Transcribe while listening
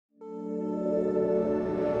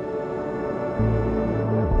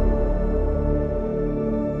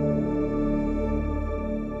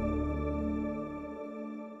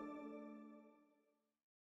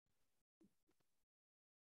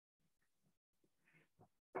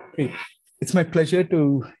Great. It's my pleasure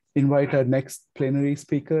to invite our next plenary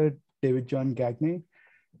speaker, David John Gagne.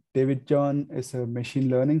 David John is a machine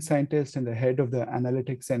learning scientist and the head of the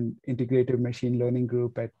Analytics and Integrative Machine Learning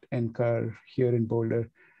Group at NCAR here in Boulder.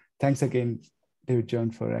 Thanks again, David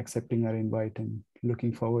John, for accepting our invite and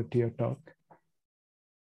looking forward to your talk.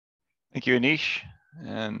 Thank you, Anish.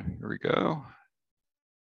 And here we go.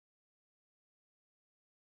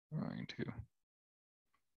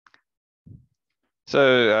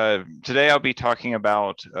 Today I'll be talking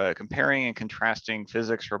about comparing and contrasting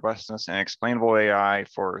physics, robustness, and explainable AI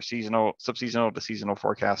for subseasonal to seasonal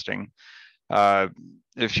forecasting.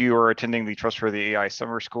 If you are attending the Trustworthy AI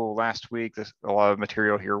Summer School last week, a lot of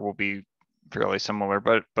material here will be fairly similar,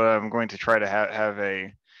 but I'm going to try to have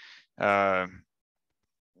a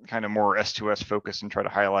kind of more S2S focus and try to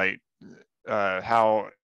highlight how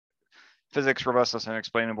physics, robustness, and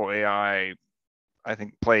explainable AI I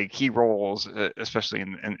think play key roles, especially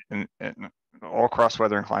in all across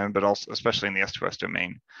weather and climate, but also especially in the S2S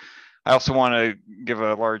domain. I also want to give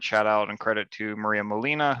a large shout out and credit to Maria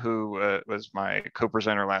Molina, who was my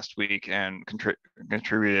co-presenter last week and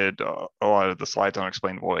contributed a lot of the slides on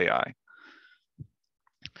explainable AI.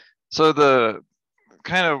 So the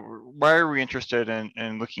kind of why are we interested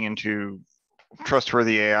in looking into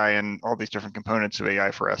trustworthy AI and all these different components of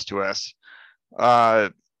AI for S2S?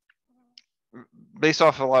 Based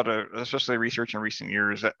off a lot of, especially research in recent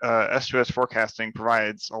years, S2S forecasting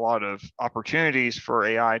provides a lot of opportunities for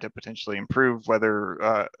AI to potentially improve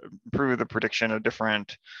improve the prediction of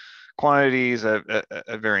different quantities at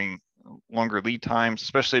varying longer lead times,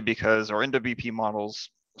 especially because our NWP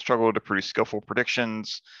models struggle to produce skillful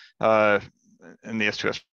predictions in the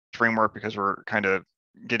S2S framework because we're kind of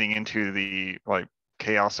getting into the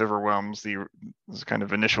chaos overwhelms this kind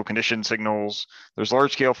of initial condition signals. There's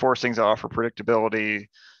large scale forcings that offer predictability,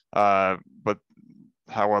 but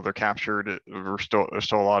how well they're captured, there's still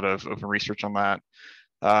a lot of open research on that.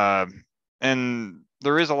 And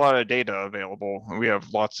there is a lot of data available. We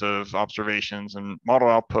have lots of observations and model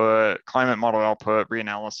output, climate model output,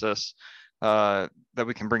 reanalysis that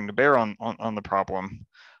we can bring to bear on the problem.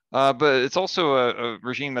 But it's also a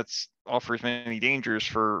regime that offers many dangers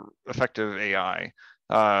for effective AI.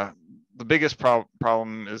 The biggest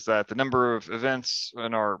problem is that the number of events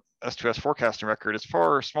in our S2S forecasting record is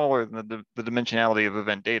far smaller than the dimensionality of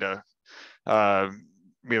event data.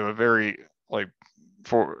 We have a very,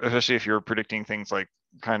 especially if you're predicting things like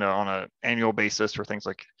kind of on an annual basis or things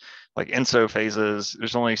like ENSO phases,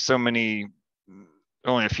 there's only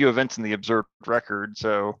a few events in the observed record.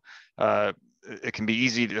 So it can be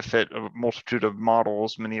easy to fit a multitude of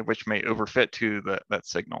models, many of which may overfit to that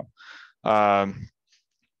signal.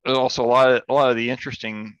 There's also a lot of the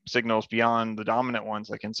interesting signals beyond the dominant ones,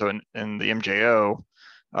 like ENSO and the MJO.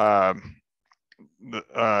 A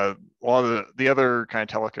lot of the other kind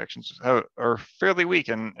of teleconnections are fairly weak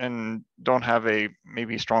and don't have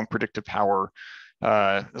maybe strong predictive power,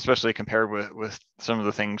 especially compared with some of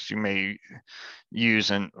the things you may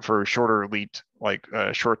use for shorter lead, like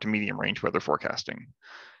short to medium range weather forecasting.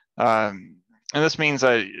 And this means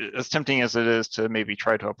that as tempting as it is to maybe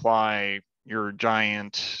try to apply your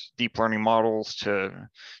giant deep learning models to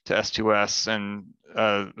S2S, and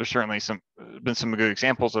there's certainly been some good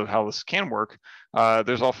examples of how this can work.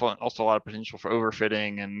 There's also a lot of potential for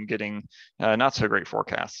overfitting and getting not so great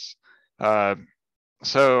forecasts.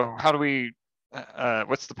 So how do we?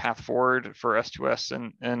 What's the path forward for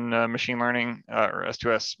S2S and machine learning or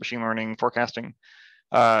S2S machine learning forecasting?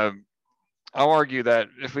 I'll argue that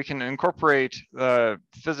if we can incorporate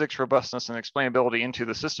physics, robustness, and explainability into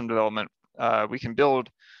the system development, we can build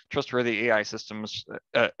trustworthy AI systems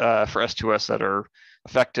for S2S that are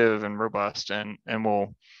effective and robust and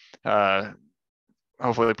will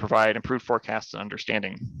hopefully provide improved forecasts and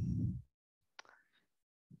understanding.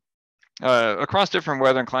 Across different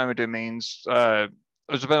weather and climate domains,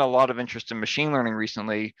 there's been a lot of interest in machine learning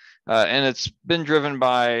recently, and it's been driven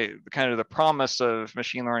by kind of the promise of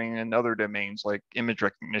machine learning in other domains like image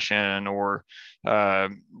recognition or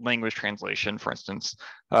language translation, for instance.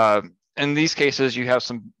 In these cases, you have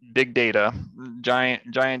some big data, giant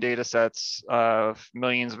data sets of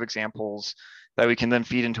millions of examples that we can then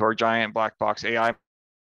feed into our giant black box AI.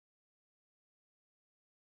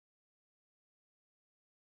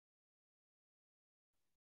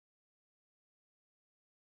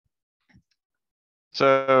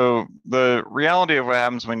 So the reality of what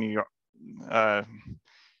happens when you kind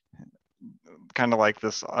of like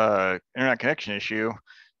this internet connection issue,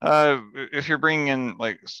 if you're bringing in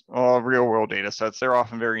real world data sets, they're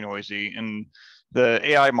often very noisy, and the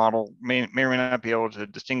AI model may or may not be able to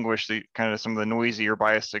distinguish the kind of some of the noisy or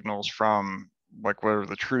biased signals from like whatever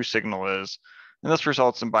the true signal is. And this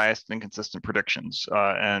results in biased and inconsistent predictions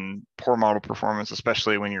and poor model performance,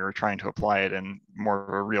 especially when you're trying to apply it in more of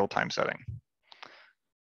a real-time setting.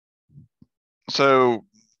 So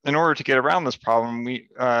in order to get around this problem, we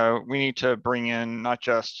need to bring in not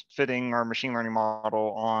just fitting our machine learning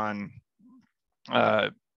model on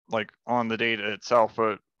like on the data itself,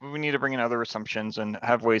 but we need to bring in other assumptions and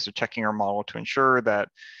have ways of checking our model to ensure that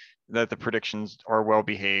the predictions are well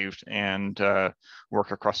behaved and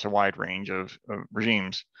work across a wide range of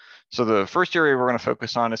regimes. So the first area we're going to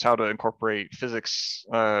focus on is how to incorporate physics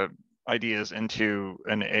ideas into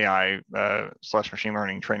an AI / machine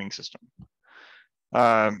learning training system.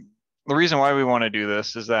 The reason why we want to do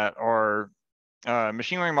this is that our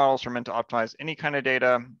machine learning models are meant to optimize any kind of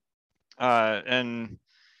data, and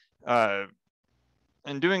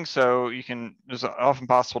in doing so, it's often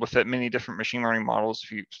possible to fit many different machine learning models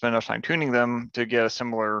if you spend enough time tuning them to get a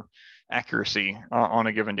similar accuracy on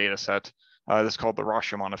a given data set. This is called the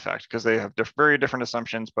Rashomon effect, because they have very different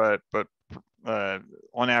assumptions, but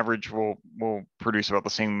on average will produce about the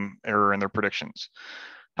same error in their predictions.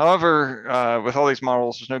 However, with all these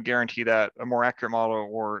models, there's no guarantee that a more accurate model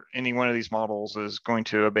or any one of these models is going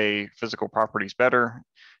to obey physical properties better.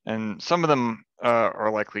 And some of them are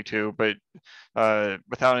likely to, but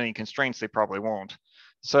without any constraints, they probably won't.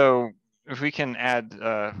 So if we can add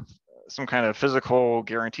some kind of physical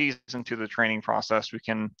guarantees into the training process, we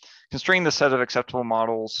can constrain the set of acceptable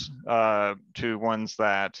models to ones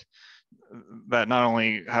that not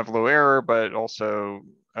only have low error, but also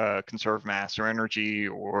conserve mass or energy,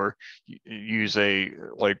 or use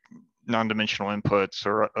like non-dimensional inputs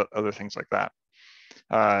or other things like that.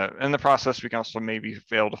 In the process, we can also maybe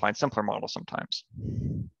fail to find simpler models sometimes.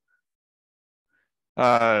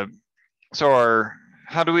 So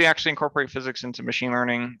how do we actually incorporate physics into machine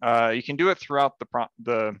learning? You can do it throughout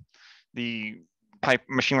the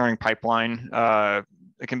machine learning pipeline.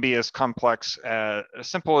 It can be as complex as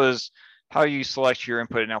simple as how you select your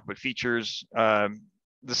input and output features.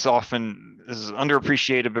 This is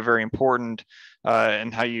underappreciated but very important,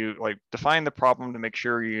 and how you define the problem to make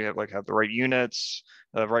sure you have the right units,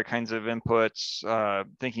 the right kinds of inputs,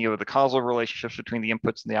 thinking of the causal relationships between the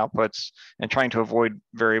inputs and the outputs, and trying to avoid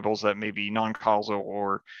variables that may be non-causal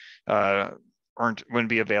or wouldn't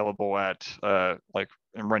be available at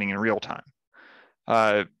running in real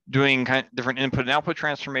time. Doing different input and output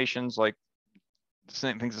transformations, like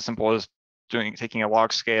things as simple as taking a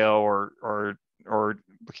log scale or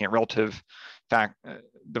looking at relative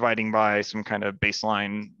dividing by some kind of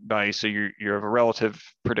baseline value, so you have a relative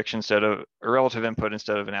prediction instead of a relative input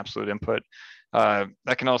instead of an absolute input.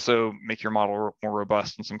 That can also make your model more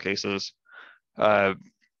robust in some cases.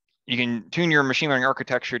 You can tune your machine learning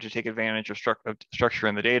architecture to take advantage of structure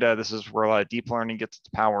in the data. This is where a lot of deep learning gets its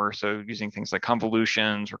power. So using things like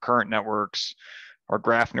convolutions, recurrent networks, or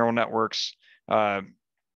graph neural networks.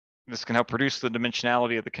 This can help produce the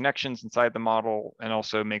dimensionality of the connections inside the model, and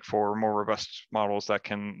also make for more robust models that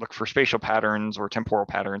can look for spatial patterns or temporal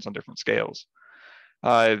patterns on different scales.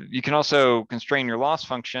 You can also constrain your loss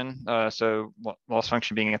function, so loss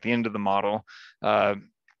function being at the end of the model,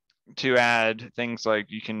 to add things like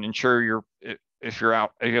you can ensure if you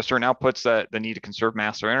have certain outputs that need to conserve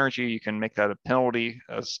mass or energy, you can make that a penalty,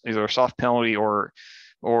 as either a soft penalty or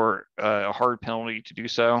a hard penalty to do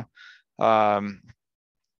so.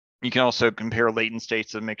 You can also compare latent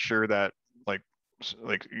states to make sure that like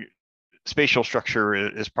spatial structure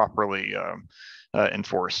is properly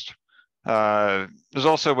enforced. There's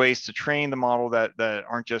also ways to train the model that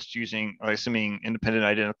aren't just assuming independent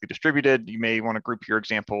identically distributed. You may want to group your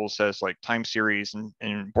examples as time series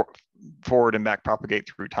and forward and back propagate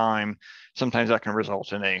through time. Sometimes that can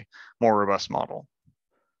result in a more robust model.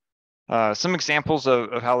 Some examples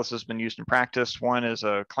of how this has been used in practice. One is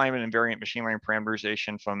a climate invariant machine learning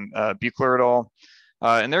parameterization from Buechler et al.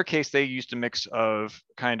 In their case, they used a mix of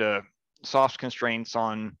kind of soft constraints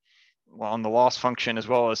on the loss function, as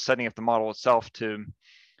well as setting up the model itself to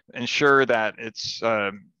ensure that its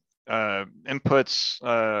inputs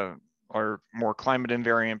are more climate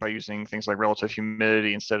invariant by using things like relative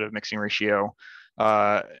humidity instead of mixing ratio.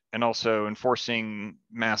 And also enforcing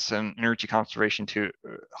mass and energy conservation to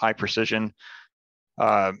high precision.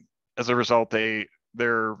 As a result,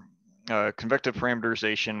 their convective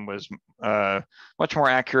parameterization was much more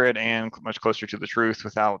accurate and much closer to the truth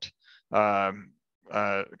without kind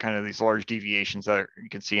of these large deviations that you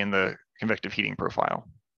can see in the convective heating profile.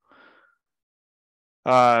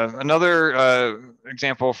 Another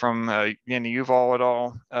example from Gagne et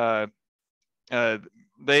al.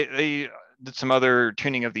 They did some other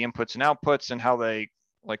tuning of the inputs and outputs, and how they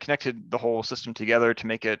like connected the whole system together to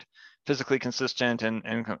make it physically consistent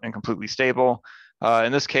and completely stable.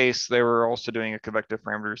 In this case, they were also doing a convective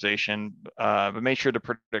parameterization, but made sure to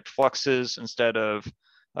predict fluxes instead of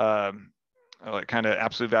like kind of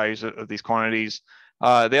absolute values of these quantities.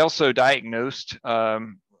 They also diagnosed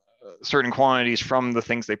certain quantities from the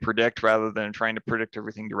things they predict rather than trying to predict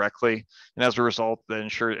everything directly. And as a result, they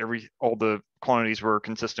ensured all the quantities were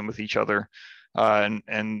consistent with each other.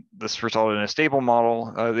 And this resulted in a stable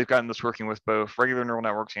model. They've gotten this working with both regular neural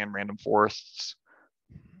networks and random forests.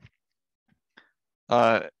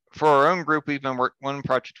 For our own group, one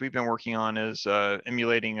project we've been working on is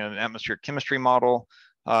emulating an atmospheric chemistry model.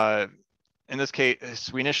 In this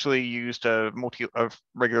case, we initially used a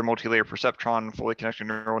regular multi-layer perceptron fully connected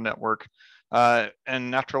neural network.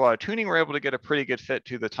 And after a lot of tuning, we're able to get a pretty good fit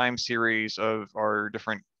to the time series of our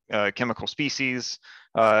different chemical species,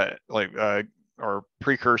 like our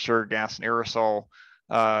precursor, gas, and aerosol.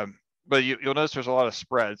 But you'll notice there's a lot of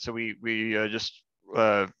spread. So we just,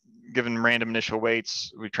 given random initial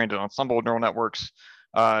weights, we trained an ensemble of neural networks.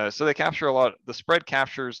 So they capture a lot, the spread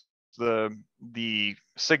captures the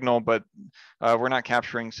signal, but we're not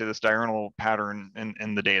capturing, say, this diurnal pattern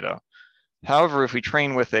in the data. However, if we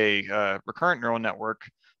train with a recurrent neural network,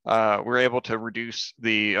 we're able to reduce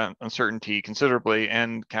the uncertainty considerably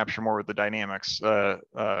and capture more of the dynamics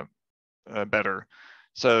better.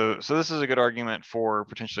 So this is a good argument for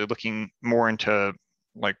potentially looking more into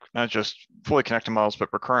like not just fully connected models,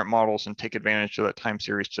 but recurrent models, and take advantage of that time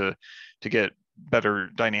series to get better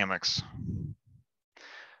dynamics.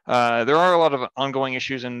 There are a lot of ongoing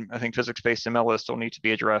issues in, I think, physics-based ML that still need to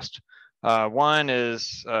be addressed. One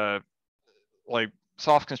is like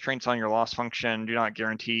soft constraints on your loss function do not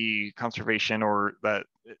guarantee conservation or that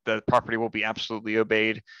the property will be absolutely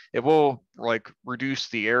obeyed. It will like reduce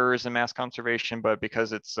the errors in mass conservation, but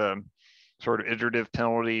because it's sort of iterative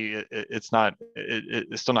penalty, it's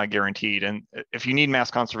still not guaranteed. And if you need mass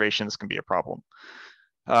conservation, this can be a problem.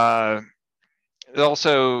 It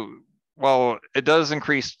also, while it does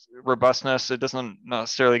increase robustness, it doesn't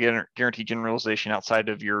necessarily guarantee generalization outside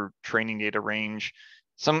of your training data range.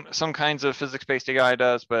 Some kinds of physics-based AI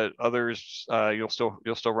does, but others you'll still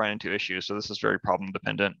run into issues. So this is very problem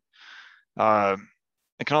dependent.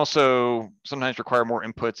 It can also sometimes require more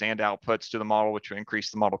inputs and outputs to the model, which will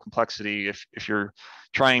increase the model complexity. If you're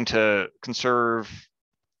trying to conserve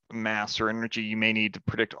mass or energy, you may need to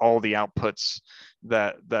predict all the outputs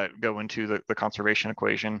that go into the conservation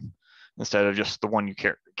equation instead of just the one you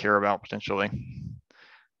care about potentially.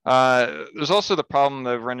 There's also the problem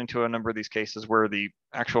that I've run into a number of these cases where the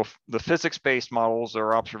physics-based models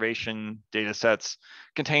or observation data sets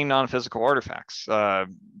contain non-physical artifacts.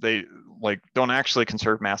 They like don't actually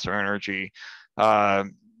conserve mass or energy.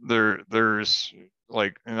 There's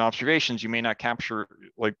like in observations, you may not capture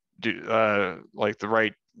like the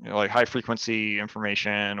right like high frequency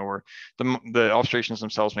information, or the observations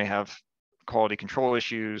themselves may have quality control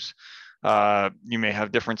issues. You may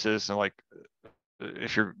have differences in like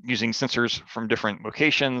if you're using sensors from different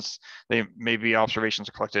locations, maybe observations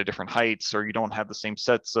are collected at different heights, or you don't have the same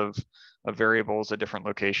sets of variables at different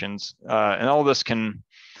locations. And all this can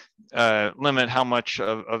limit how much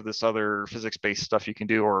of this other physics-based stuff you can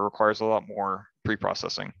do, or requires a lot more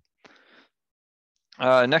pre-processing.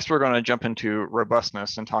 Next, we're going to jump into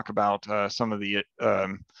robustness and talk about some of the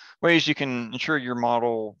ways you can ensure your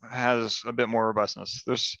model has a bit more robustness.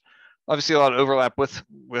 There's obviously a lot of overlap with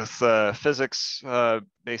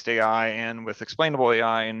physics-based AI and with explainable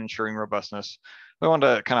AI in ensuring robustness. I want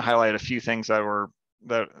to kind of highlight a few things that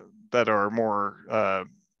are more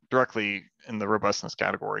directly in the robustness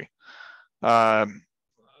category.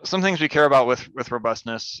 Some things we care about with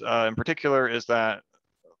robustness in particular is that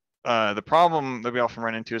the problem that we often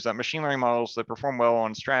run into is that machine learning models that perform well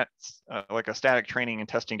on like a static training and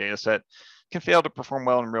testing data set can fail to perform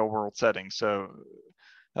well in real world settings. So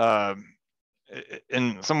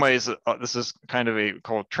in some ways, this is kind of a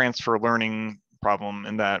called transfer learning problem,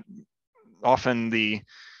 in that often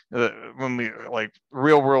when we like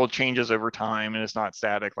real world changes over time and it's not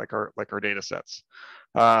static like our data sets.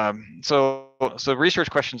 So research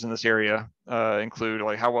questions in this area include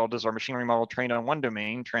like how well does our machine learning model trained on one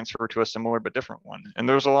domain transfer to a similar but different one? And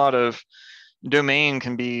there's a lot of domain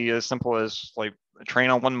can be as simple as like train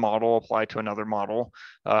on one model, apply to another model.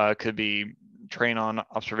 It could be train on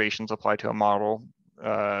observations, apply to a model.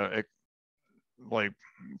 Like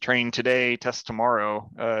train today, test tomorrow.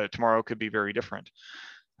 Tomorrow could be very different.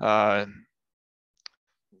 As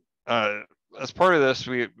part of this,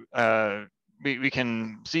 we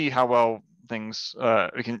can see how well things,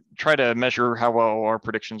 we can try to measure how well our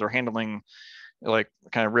predictions are handling like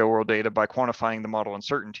kind of real world data by quantifying the model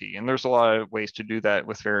uncertainty. And there's a lot of ways to do that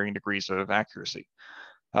with varying degrees of accuracy.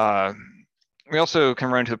 We also can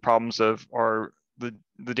run into the problems of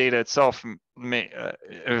the data itself,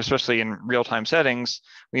 especially in real-time settings,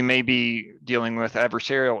 we may be dealing with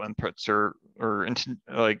adversarial inputs or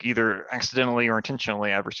like either accidentally or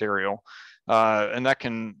intentionally adversarial. And that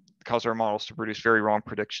can cause our models to produce very wrong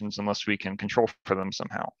predictions unless we can control for them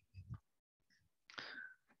somehow.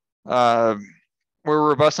 Where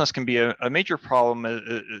robustness can be a major problem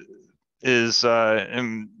is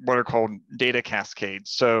in what are called data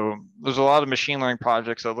cascades. So there's a lot of machine learning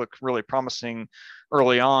projects that look really promising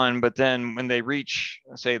early on, but then when they reach,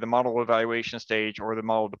 say, the model evaluation stage or the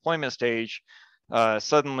model deployment stage,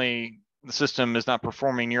 suddenly the system is not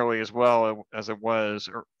performing nearly as well as it was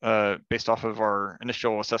based off of our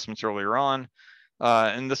initial assessments earlier on.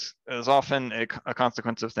 And this is often a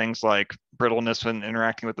consequence of things like brittleness when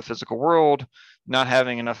interacting with the physical world, not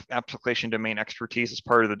having enough application domain expertise as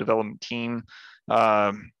part of the development team,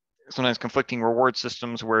 sometimes conflicting reward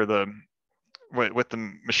systems where what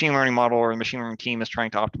the machine learning model or the machine learning team is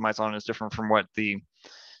trying to optimize on is different from what the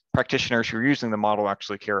practitioners who are using the model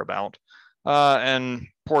actually care about. And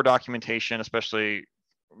poor documentation, especially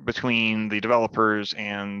between the developers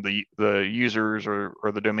and the users or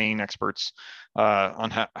the domain experts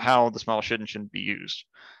on how this model should and shouldn't be used.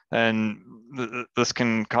 And this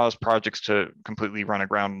can cause projects to completely run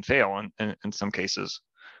aground and fail in some cases.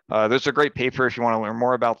 There's a great paper if you want to learn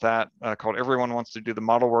more about that called "Everyone Wants to Do the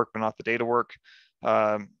Model Work but Not the Data Work"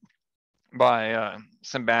 by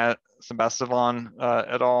Sebastian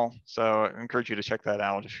et al. So I encourage you to check that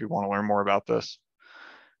out if you want to learn more about this.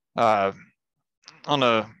 On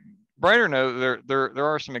a brighter note, there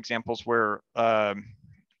are some examples where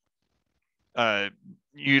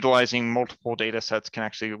utilizing multiple data sets can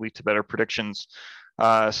actually lead to better predictions.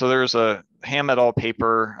 So there's a Ham et al.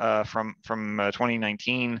 Paper from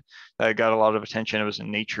 2019 that got a lot of attention. It was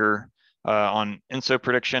in Nature on INSO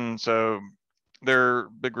prediction. So their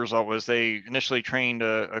big result was they initially trained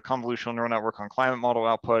a convolutional neural network on climate model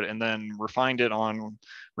output and then refined it on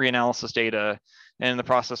reanalysis data. And in the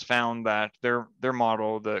process found that their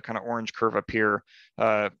model, the kind of orange curve up here,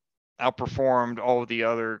 outperformed all of the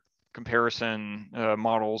other comparison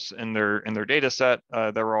models in their data set.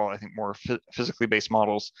 They were all, I think, more physically based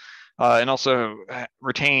models, and also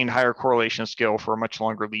retained higher correlation skill for a much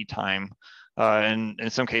longer lead time. And in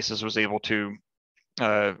some cases was able to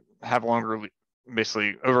have longer,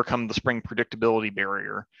 basically overcome the spring predictability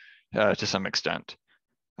barrier to some extent.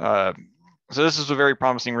 So this is a very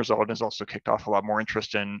promising result and has also kicked off a lot more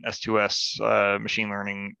interest in S2S machine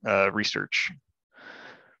learning research.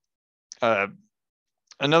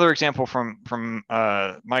 Another example from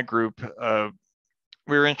my group,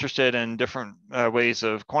 we were interested in different ways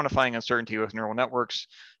of quantifying uncertainty with neural networks.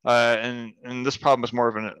 And this problem is more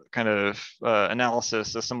of a kind of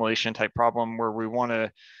analysis, assimilation type problem where we want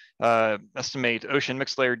to estimate ocean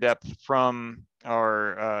mixed layer depth from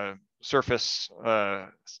our surface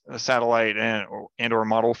satellite and or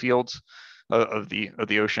model fields of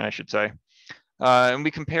the ocean, I should say. And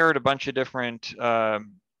we compared a bunch of different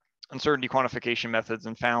uncertainty quantification methods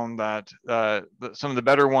and found that some of the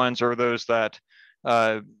better ones are those that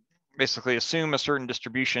basically assume a certain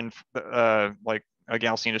distribution, like a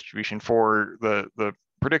Gaussian distribution for the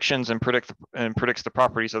predictions and predicts the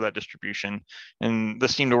properties of that distribution. And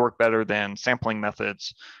this seemed to work better than sampling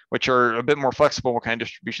methods, which are a bit more flexible what kind of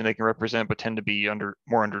distribution they can represent, but tend to be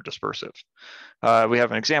more under dispersive. We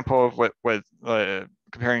have an example of what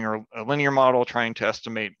comparing a linear model trying to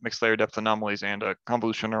estimate mixed layer depth anomalies and a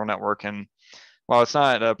convolutional neural network. And while it's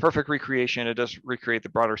not a perfect recreation, it does recreate the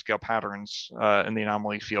broader scale patterns in the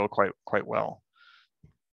anomaly field quite well.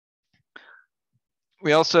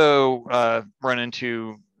 We also run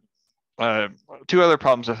into two other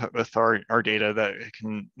problems with our data that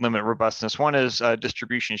can limit robustness. One is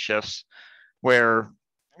distribution shifts, where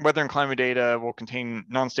weather and climate data will contain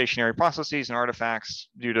non-stationary processes and artifacts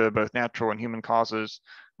due to both natural and human causes,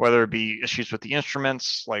 whether it be issues with the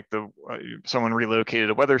instruments, like someone relocated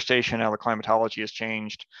a weather station, how the climatology has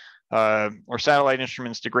changed, or satellite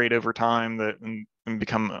instruments degrade over time and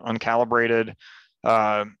become uncalibrated.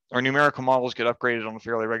 Our numerical models get upgraded on a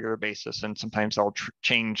fairly regular basis, and sometimes they'll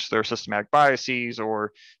change their systematic biases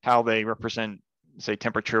or how they represent, say,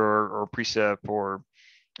 temperature or precip or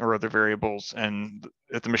other variables. And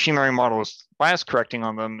if the machine learning model is bias correcting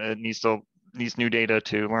on them, it needs new data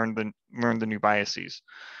to learn the new biases.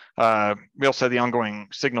 We also have the ongoing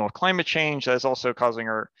signal of climate change that is also causing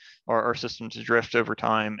our system to drift over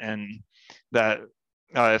time, and that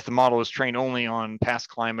if the model is trained only on past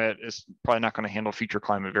climate, it's probably not going to handle future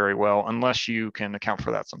climate very well unless you can account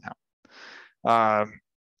for that somehow.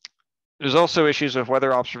 There's also issues with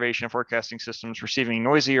weather observation and forecasting systems receiving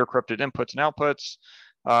noisy or corrupted inputs and outputs.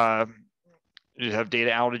 You have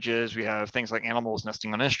data outages. We have things like animals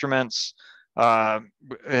nesting on instruments.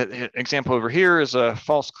 Example over here is a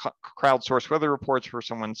false crowdsourced weather reports where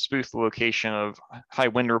someone spoofed the location of high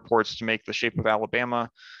wind reports to make the shape of Alabama,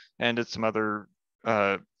 and did some other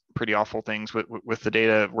pretty awful things with the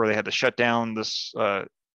data where they had to shut down this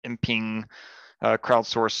imping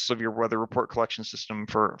crowdsourced severe weather report collection system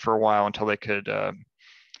for a while until they could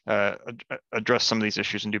address some of these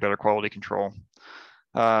issues and do better quality control.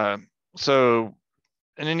 So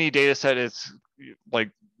in any data set, it's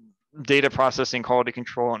like data processing, quality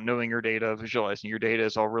control, and knowing your data, visualizing your data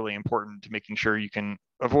is all really important to making sure you can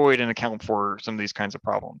avoid and account for some of these kinds of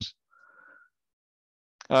problems.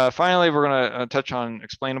 Finally, we're going to touch on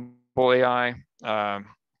explainable AI.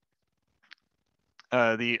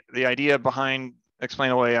 The idea behind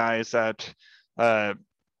explainable AI is that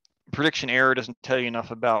prediction error doesn't tell you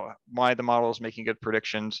enough about why the model is making good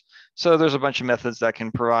predictions. So there's a bunch of methods that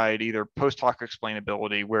can provide either post hoc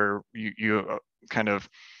explainability, where you kind of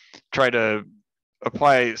try to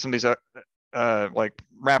apply some of these like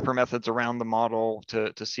wrapper methods around the model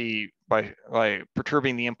to see by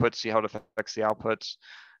perturbing the inputs, see how it affects the outputs.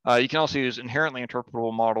 You can also use inherently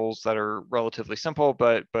interpretable models that are relatively simple,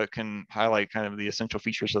 but can highlight kind of the essential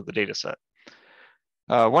features of the data set.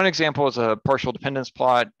 One example is a partial dependence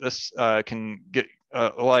plot. This can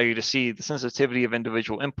allow you to see the sensitivity of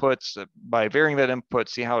individual inputs by varying that input,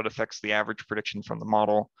 see how it affects the average prediction from the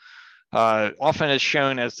model. Often it's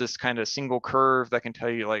shown as this kind of single curve that can tell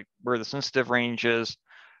you like where the sensitive range is.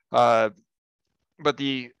 But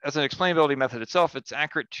as an explainability method itself, it's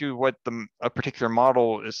accurate to what a particular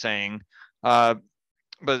model is saying.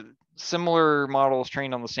 But similar models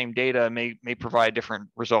trained on the same data may provide different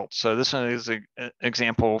results. So this one is an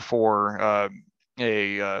example for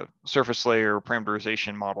a surface layer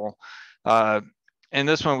parameterization model. And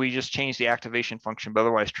this one, we just changed the activation function, but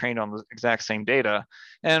otherwise trained on the exact same data.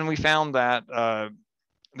 And we found that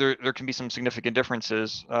there can be some significant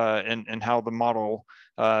differences in how the model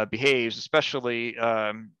behaves, especially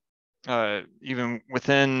even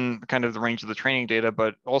within kind of the range of the training data,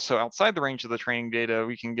 but also outside the range of the training data,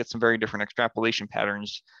 we can get some very different extrapolation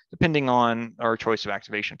patterns depending on our choice of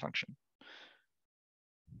activation function.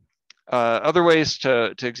 Other ways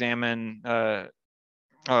to examine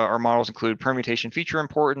our models include permutation feature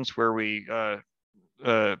importance, where we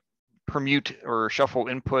permute or shuffle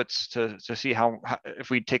inputs to see how if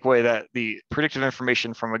we take away the predictive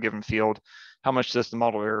information from a given field, how much does the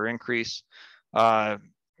model error increase?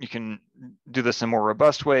 You can do this in more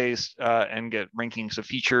robust ways and get rankings of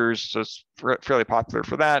features. So it's fairly popular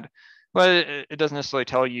for that, but it doesn't necessarily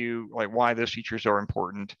tell you like why those features are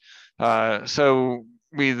important. So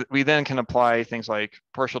we then can apply things like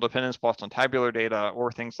partial dependence plots on tabular data,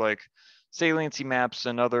 or things like saliency maps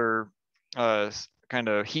and other kind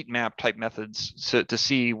of heat map type methods to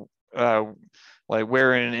see like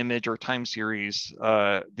where in an image or time series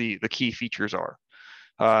the key features are.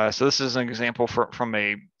 So this is an example from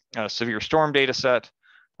a severe storm data set.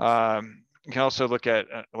 You can also look at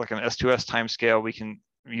like an S2S timescale. We can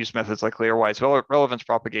use methods like layer-wise relevance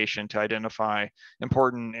propagation to identify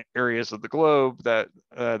important areas of the globe that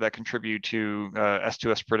contribute to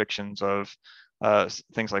S2S predictions of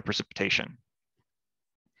things like precipitation.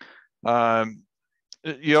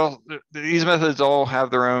 These methods all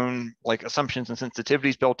have their own like assumptions and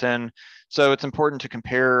sensitivities built in, so it's important to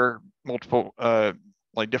compare multiple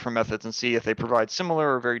like different methods and see if they provide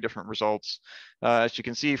similar or very different results. As you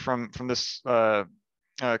can see from this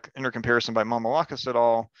intercomparison by Mamalakis et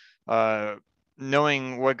al.,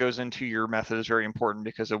 knowing what goes into your method is very important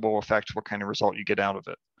because it will affect what kind of result you get out of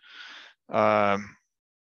it.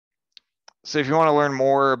 So if you want to learn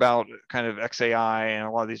more about kind of XAI and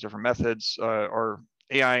a lot of these different methods, our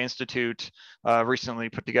AI Institute recently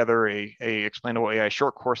put together a explainable AI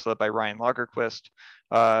short course led by Ryan Lagerquist.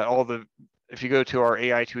 If you go to our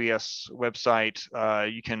AI2ES website,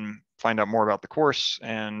 you can find out more about the course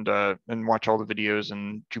and watch all the videos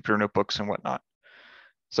and Jupyter notebooks and whatnot.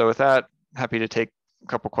 So with that, happy to take a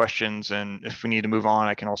couple questions, and if we need to move on,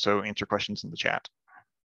 I can also answer questions in the chat.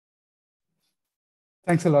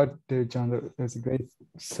 Thanks a lot, John. That was a great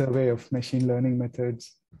survey of machine learning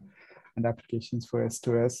methods and applications for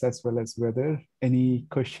S2S as well as weather. Any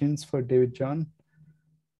questions for David John?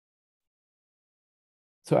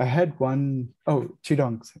 So I had one. Oh,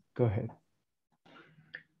 Chidong, go ahead.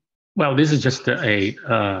 Well, this is just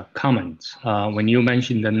a comment. When you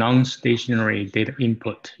mentioned the non-stationary data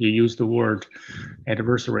input, you used the word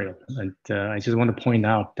adversarial. And I just want to point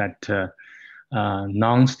out that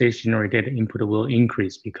non-stationary data input will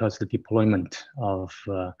increase because the deployment of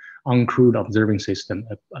uncrewed observing system.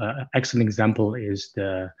 Excellent example is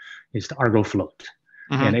the Argo float,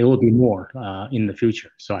 and it will be more in the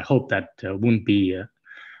future. So I hope that won't be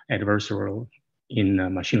adversarial in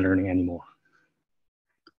machine learning anymore.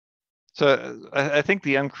 So I think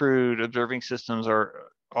the uncrewed observing systems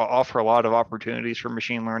offer a lot of opportunities for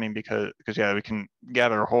machine learning because yeah, we can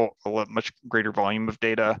gather a much greater volume of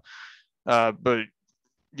data. But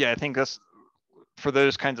yeah, I think that's for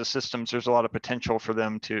those kinds of systems. There's a lot of potential for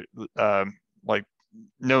them to like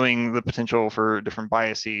knowing the potential for different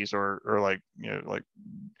biases or like like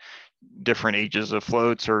different ages of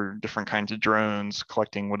floats or different kinds of drones,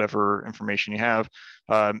 collecting whatever information you have.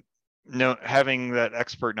 Having that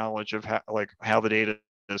expert knowledge of how the data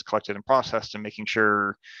is collected and processed, and making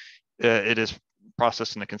sure it is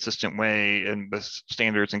processed in a consistent way and with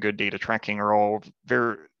standards and good data tracking are all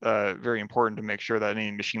very important to make sure that any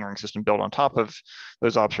machine learning system built on top of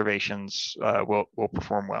those observations will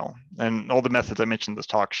perform well. And all the methods I mentioned in this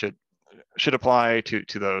talk should apply to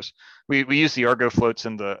those. We use the Argo floats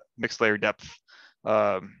in the mixed layer depth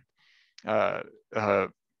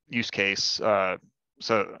use case.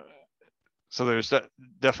 So there's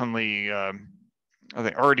definitely I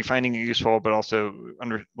think already finding it useful, but also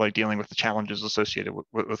dealing with the challenges associated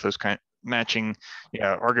with those matching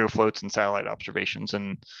Argo floats and satellite observations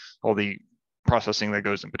and all the processing that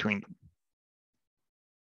goes in between them.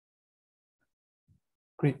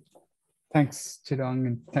 Great. Thanks, Chidong,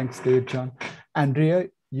 and thanks, David John. Andrea,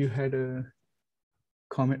 you had a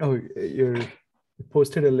comment. Oh, you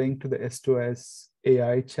posted a link to the S2S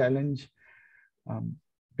AI challenge,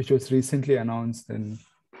 which was recently announced. And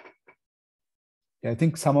yeah, I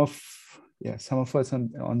think some of us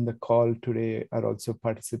on the call today are also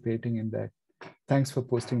participating in that. Thanks for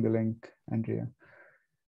posting the link, Andrea.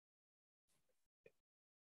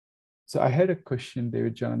 So I had a question,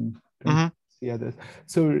 David John. See others.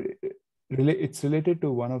 So it's related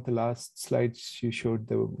to one of the last slides you showed,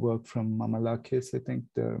 the work from Mamalakis, I think,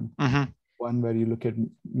 the one where you look at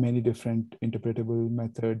many different interpretable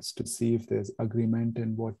methods to see if there's agreement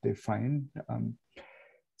in what they find.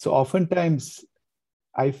 So oftentimes,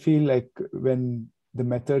 I feel like when the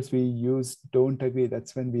methods we use don't agree,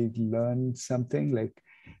 that's when we learn something. Like,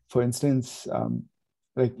 for instance,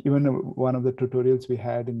 like even one of the tutorials we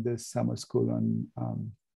had in this summer school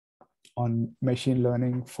on machine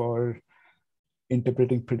learning for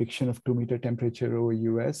interpreting prediction of 2-meter temperature over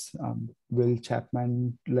US. Will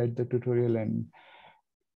Chapman led the tutorial, and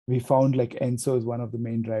we found like ENSO is one of the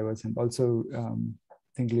main drivers. And also, I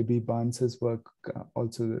think Libby Barnes's work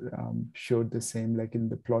also showed the same, like in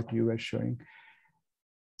the plot you were showing.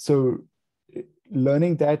 So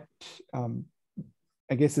learning that,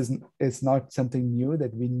 I guess, is not something new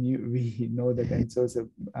that we know that ENSO is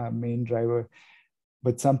a main driver.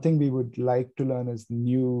 But something we would like to learn is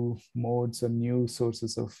new modes or new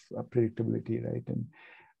sources of predictability, right? And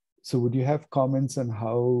so would you have comments on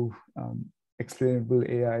how explainable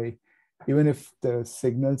AI, even if the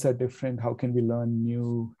signals are different, how can we learn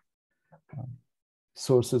new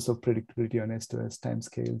sources of predictability on S2S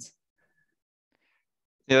timescales?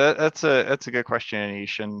 Yeah, that's a good question,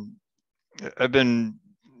 Anish. And I've been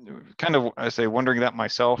kind of, wondering that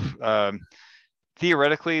myself.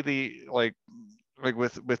 Theoretically,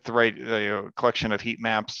 with the right collection of heat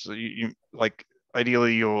maps, you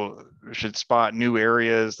ideally should spot new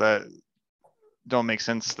areas that don't make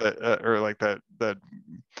sense that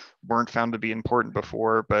weren't found to be important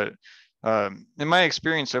before. But in my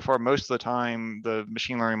experience so far, most of the time the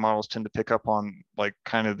machine learning models tend to pick up on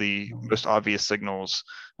kind of the most obvious signals,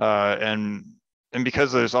 and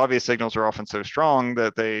because those obvious signals are often so strong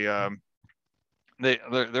that the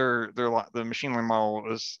machine learning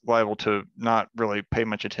model is liable to not really pay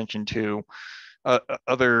much attention to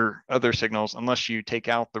other signals unless you take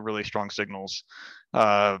out the really strong signals.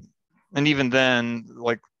 And even then,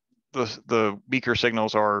 the weaker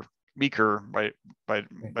signals are weaker by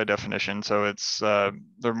definition. So it's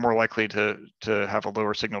they're more likely to have a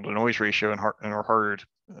lower signal to noise ratio and are harder to,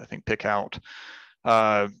 I think, pick out.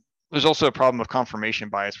 There's also a problem of confirmation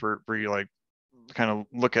bias where you kind of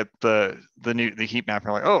look at the heat map and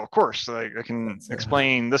you're like, oh, of course, I can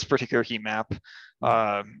explain this particular heat map.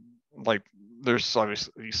 There's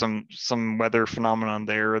obviously some weather phenomenon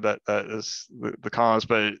there that is the cause,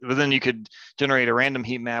 but then you could generate a random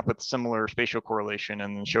heat map with similar spatial correlation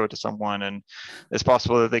and then show it to someone, and it's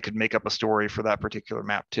possible that they could make up a story for that particular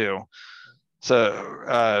map too. So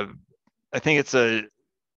I think it's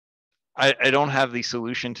I don't have the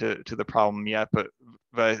solution to the problem yet, but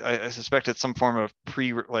I suspect it's some form of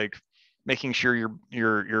like making sure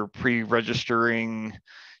you're pre-registering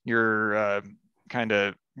your kind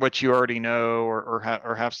of what you already know, or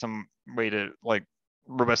have some way to like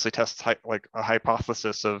robustly test like a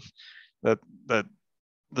hypothesis of that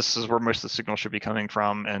this is where most of the signal should be coming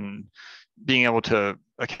from, and being able to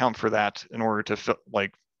account for that in order to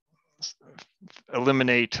like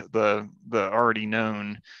eliminate the already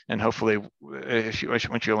known, and hopefully if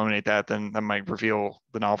once you eliminate that, then that might reveal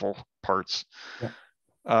the novel parts.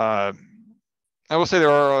 Yeah. I will say there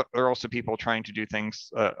are also people trying to do things,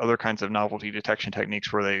 other kinds of novelty detection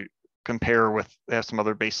techniques, where they compare with, they have some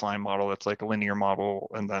other baseline model that's like a linear model,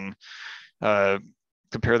 and then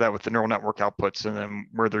compare that with the neural network outputs, and then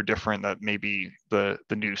where they're different, that may be the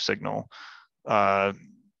new signal. But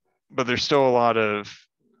there's still a lot of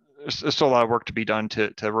work to be done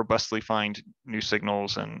to robustly find new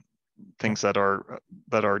signals and things that are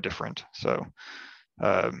different. So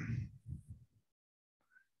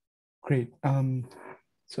great.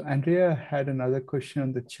 So Andrea had another question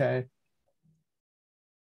on the chat.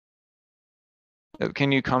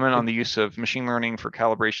 Can you comment on the use of machine learning for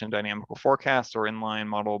calibration, dynamical forecast, or inline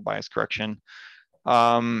model bias correction?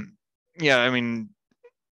 Yeah, I mean,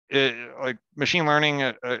 like machine learning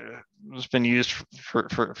has been used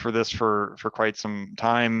for this for quite some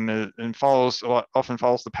time, and often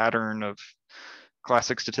follows the pattern of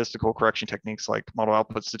classic statistical correction techniques like model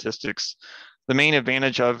output statistics. The main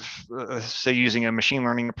advantage of say using a machine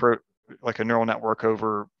learning approach like a neural network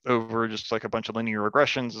over just like a bunch of linear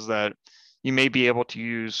regressions is that you may be able to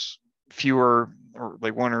use fewer, or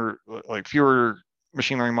like one or like fewer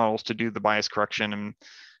machine learning models to do the bias correction,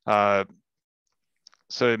 and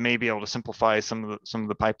so it may be able to simplify some of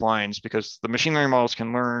the pipelines, because the machine learning models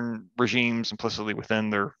can learn regimes implicitly within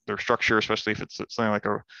their structure, especially if it's something like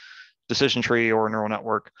a decision tree or a neural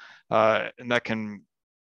network, and that can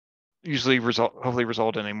usually hopefully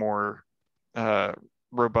result in a more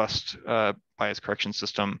robust bias correction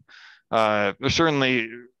system. There's certainly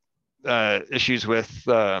issues with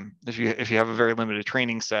if you have a very limited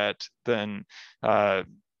training set, then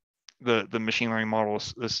the machine learning model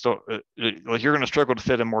is still like you're going to struggle to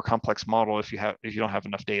fit a more complex model if you don't have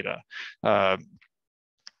enough data.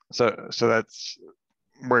 So that's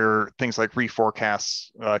where things like reforecasts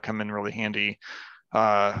come in really handy.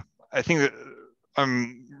 I think that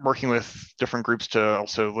I'm working with different groups to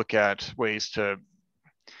also look at ways to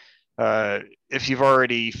if you've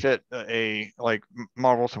already fit a like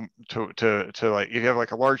model to like, if you have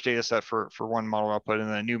like a large data set for one model output, and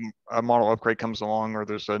then a new model upgrade comes along, or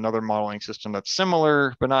there's another modeling system that's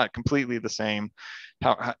similar but not completely the same,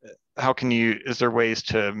 how can you, is there ways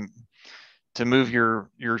to move your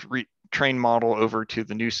trained model over to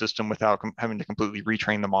the new system without having to completely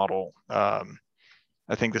retrain the model?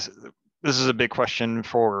 I think this is a big question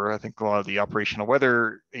for, I think, a lot of the operational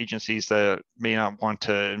weather agencies that may not want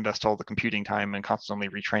to invest all the computing time and constantly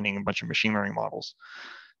retraining a bunch of machine learning models.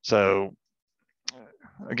 So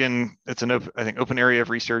again, it's an open area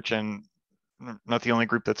of research, and not the only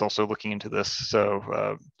group that's also looking into this.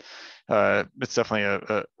 So it's definitely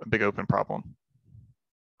a big open problem.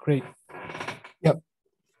 Great. Yep.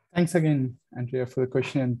 Thanks again, Andrea, for the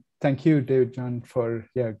question. And thank you, David John, for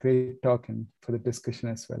great talk, and for the discussion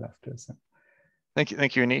as well after. So. Thank you,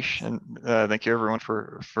 Anish, and thank you everyone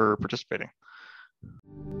for participating.